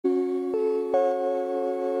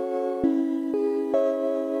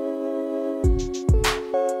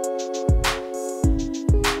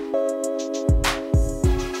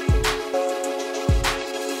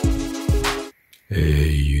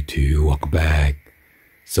back.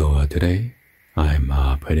 So today I'm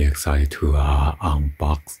pretty excited to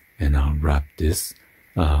unbox and unwrap this.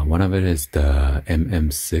 One of it is the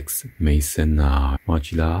MM6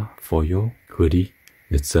 Margiela foil hoodie.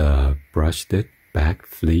 It's a brushed back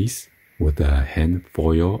fleece with a hand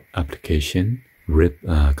foil application, rib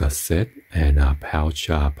gusset, and a pouch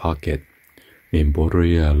pocket.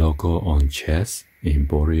 Embroidery logo on chest,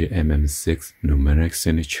 embroidery MM6 numeric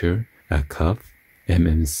signature, a cuff,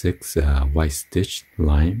 MM6 white stitch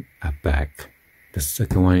line at back. The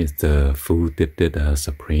second one is the full dipped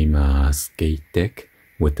Supreme skate deck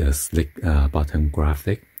with the slick bottom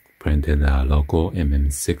graphic, printed logo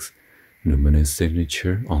MM6 numeric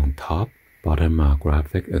signature on top, bottom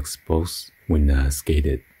graphic exposed when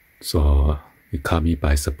skated. So it caught me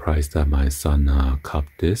by surprise that my son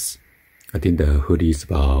copped this. I think the hoodie is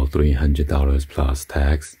about $300 plus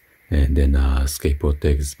tax, and then skateboard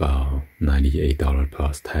deck is about $98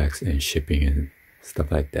 plus tax and shipping and stuff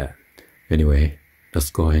like that. Anyway,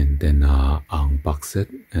 let's go ahead and then unbox it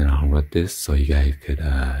and unwrap this so you guys could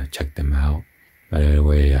check them out. By the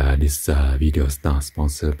way, this video is not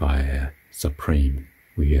sponsored by Supreme.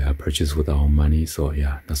 We purchased with our own money, so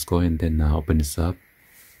yeah, let's go ahead and then open this up.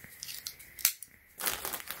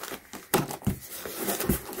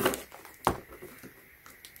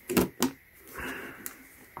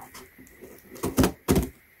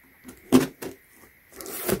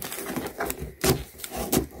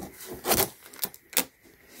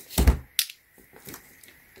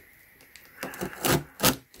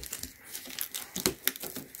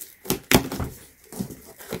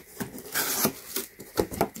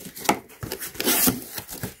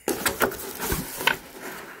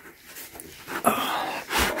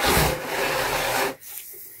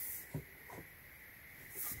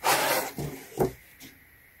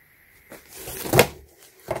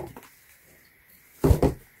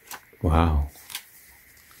 Wow.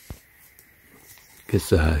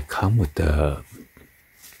 Guess come with the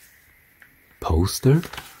poster.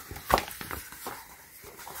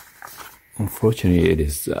 Unfortunately, it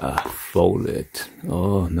is folded.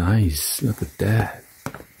 Oh, nice. Look at that.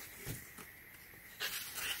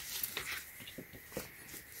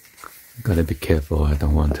 Gotta be careful. I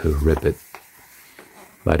don't want to rip it.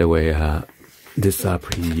 By the way, this are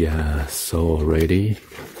pretty sold already.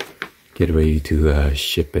 Get ready to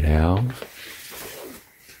ship it out.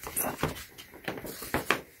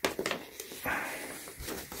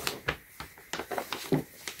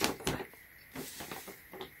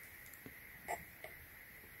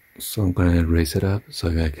 So I'm gonna raise it up so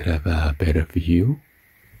I could have a better view.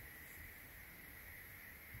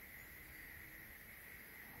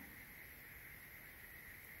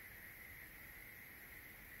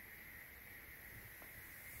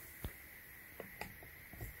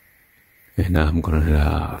 And I'm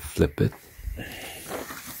gonna flip it.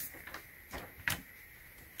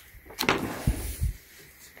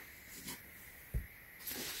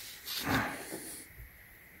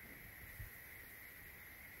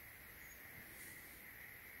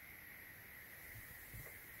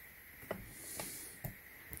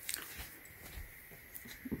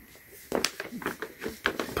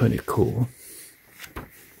 Pretty cool.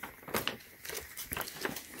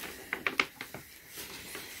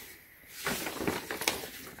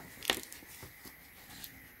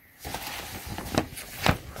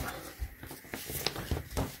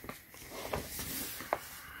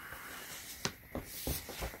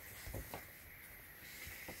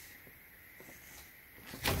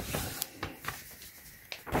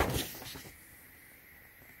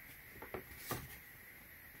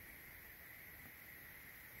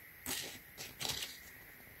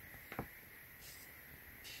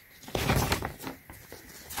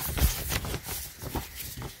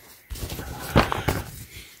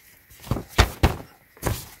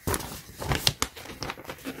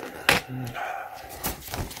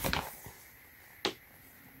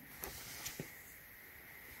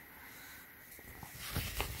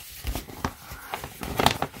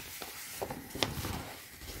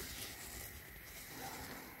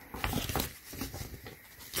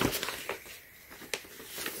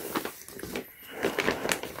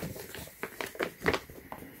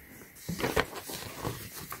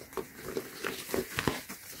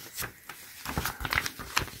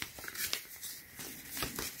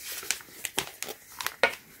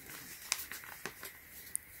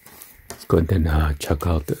 Go ahead and check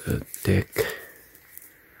out the deck.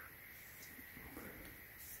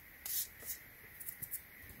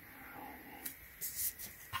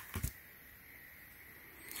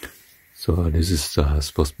 So this is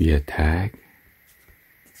supposed to be a tag.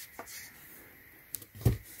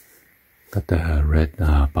 Got the red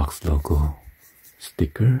box box logo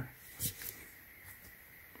sticker.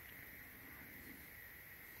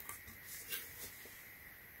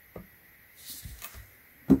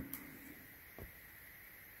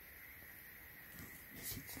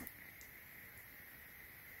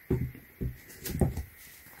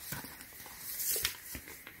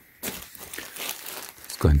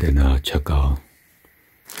 Let's go and then check out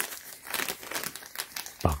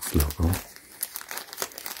box logo.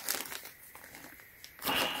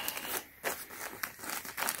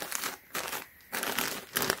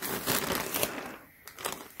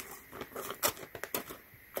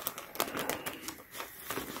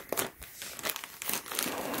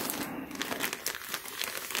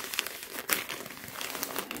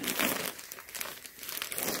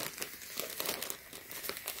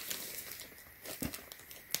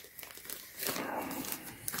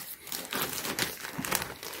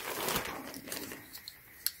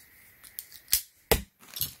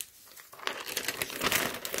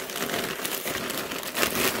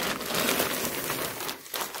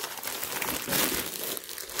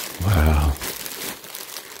 Wow.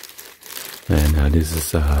 And this is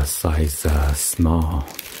size small.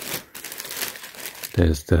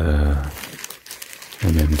 There's the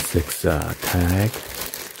MM6 tag.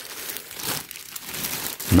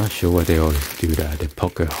 I'm not sure why they always do that. The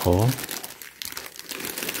pocket hole.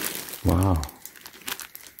 Wow.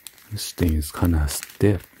 This thing is kind of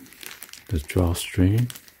stiff. The drawstring.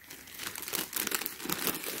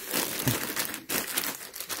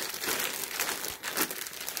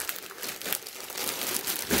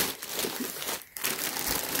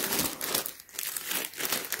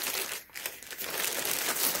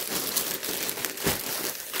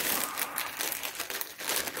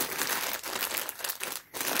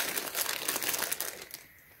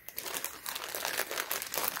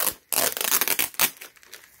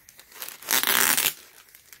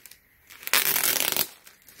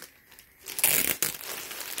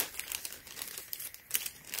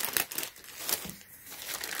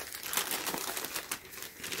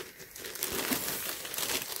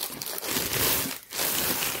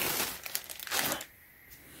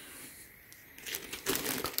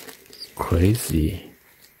 Crazy.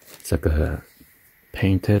 It's like a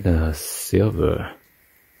painted silver.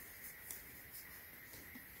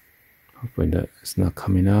 Hopefully that it's not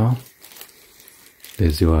coming out.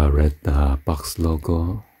 There's your red box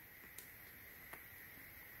logo.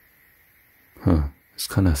 It's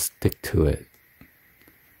kind of stick to it.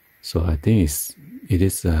 So I think it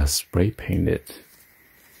is spray painted.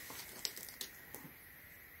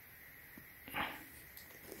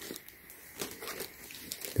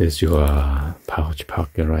 There's your pouch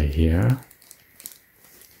pocket right here.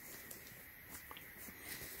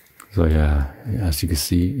 So yeah, as you can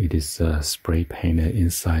see, it is spray painted.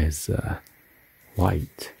 Inside is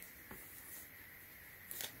white.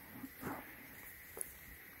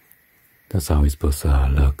 That's how it's supposed to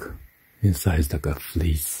look. Inside is like a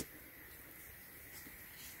fleece.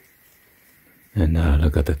 And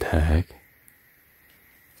look at the tag.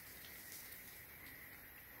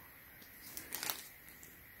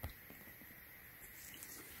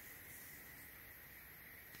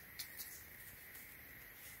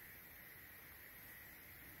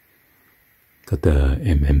 Got the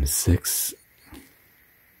MM6.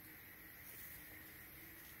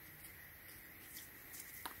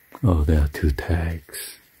 Oh, there are two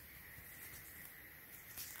tags.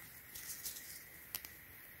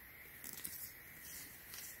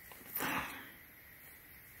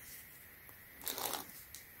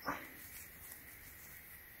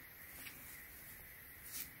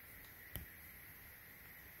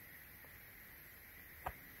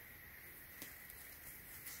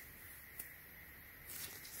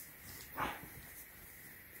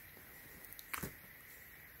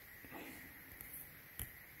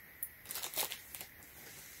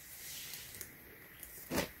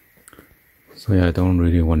 So yeah, I don't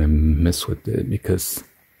really want to mess with it because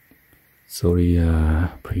it's already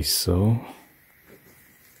pretty so.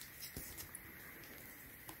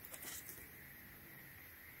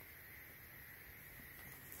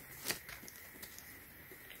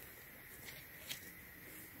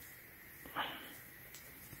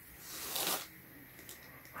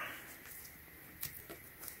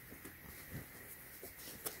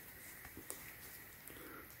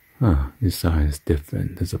 This side is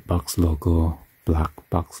different. There's a box logo, black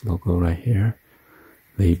box logo right here.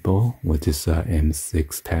 Label with this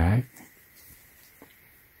M6 tag.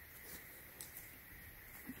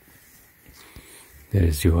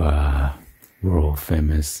 There's your world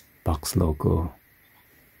famous box logo.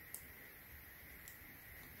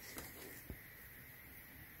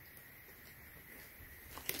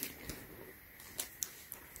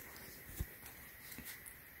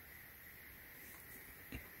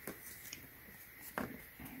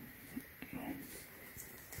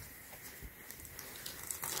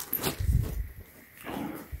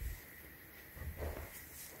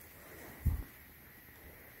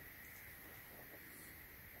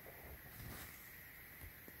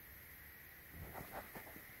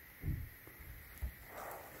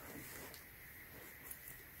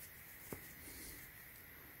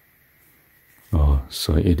 Oh,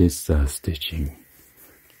 so it is stitching.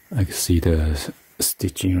 I can see the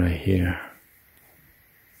stitching right here.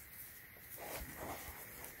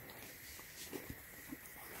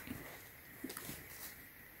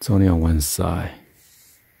 It's only on one side.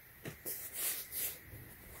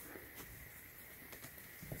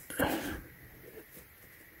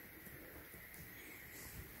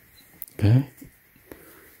 Okay.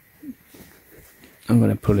 I'm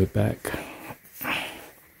gonna pull it back.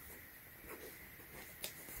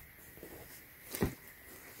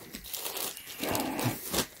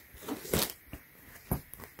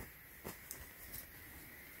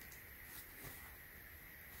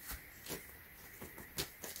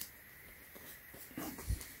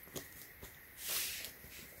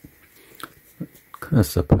 Kind of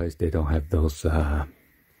surprised they don't have those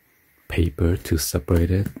paper to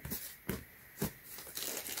separate it.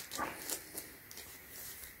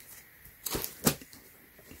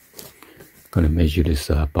 Gonna measure this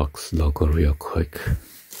box logo real quick.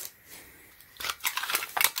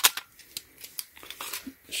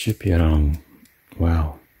 Should be around,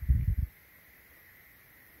 wow.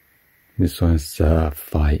 This one's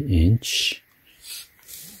 5 inch.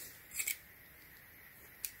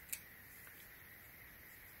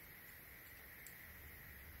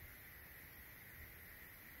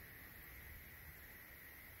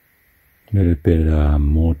 A little bit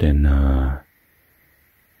more than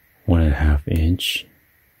 1.5 inch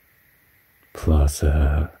plus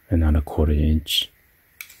another 1/4 inch.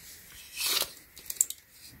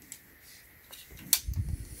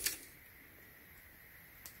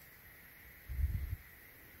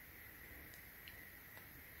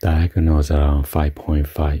 Diagonal is around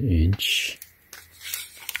 5.5 inch.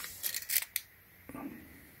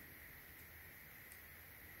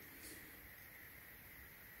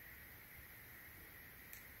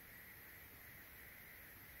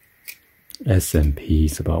 SMP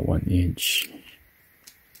is about 1 inch.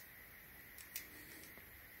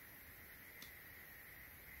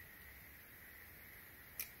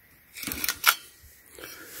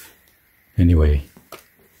 Anyway,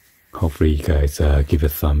 hopefully you guys give a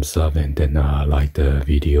thumbs up and then like the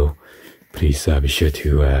video. Please be sure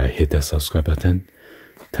to hit the subscribe button,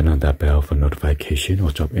 turn on that bell for notification,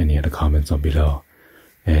 or drop any other comments on below.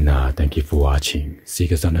 And thank you for watching. See you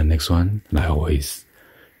guys on the next one. Like always,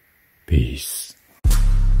 peace.